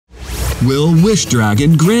Will Wish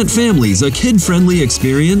Dragon grant families a kid-friendly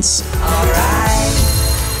experience?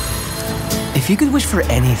 If you could wish for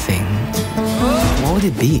anything, what would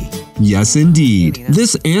it be? Yes, indeed.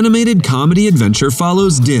 This animated comedy adventure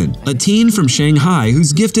follows Din, a teen from Shanghai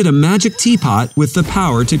who's gifted a magic teapot with the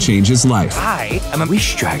power to change his life. I am a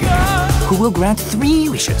wish dragon who will grant 3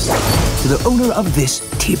 wishes to the owner of this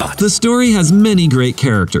teapot. The story has many great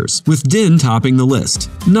characters, with Din topping the list.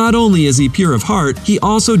 Not only is he pure of heart, he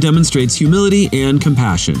also demonstrates humility and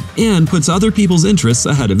compassion, and puts other people's interests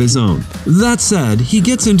ahead of his own. That said, he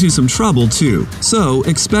gets into some trouble too, so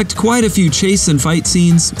expect quite a few chase and fight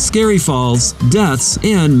scenes, scary falls, deaths,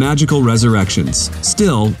 and magical resurrections.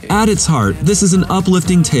 Still, at its heart, this is an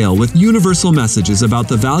uplifting tale with universal messages about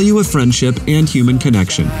the value of friendship and human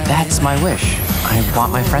connection. That's my wish. I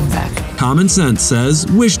want my friend back. Common Sense says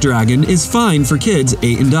Wish Dragon is fine for kids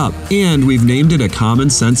 8 and up, and we've named it a Common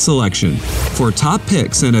Sense selection. For top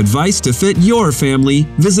picks and advice to fit your family,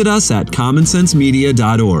 visit us at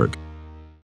commonsensemedia.org.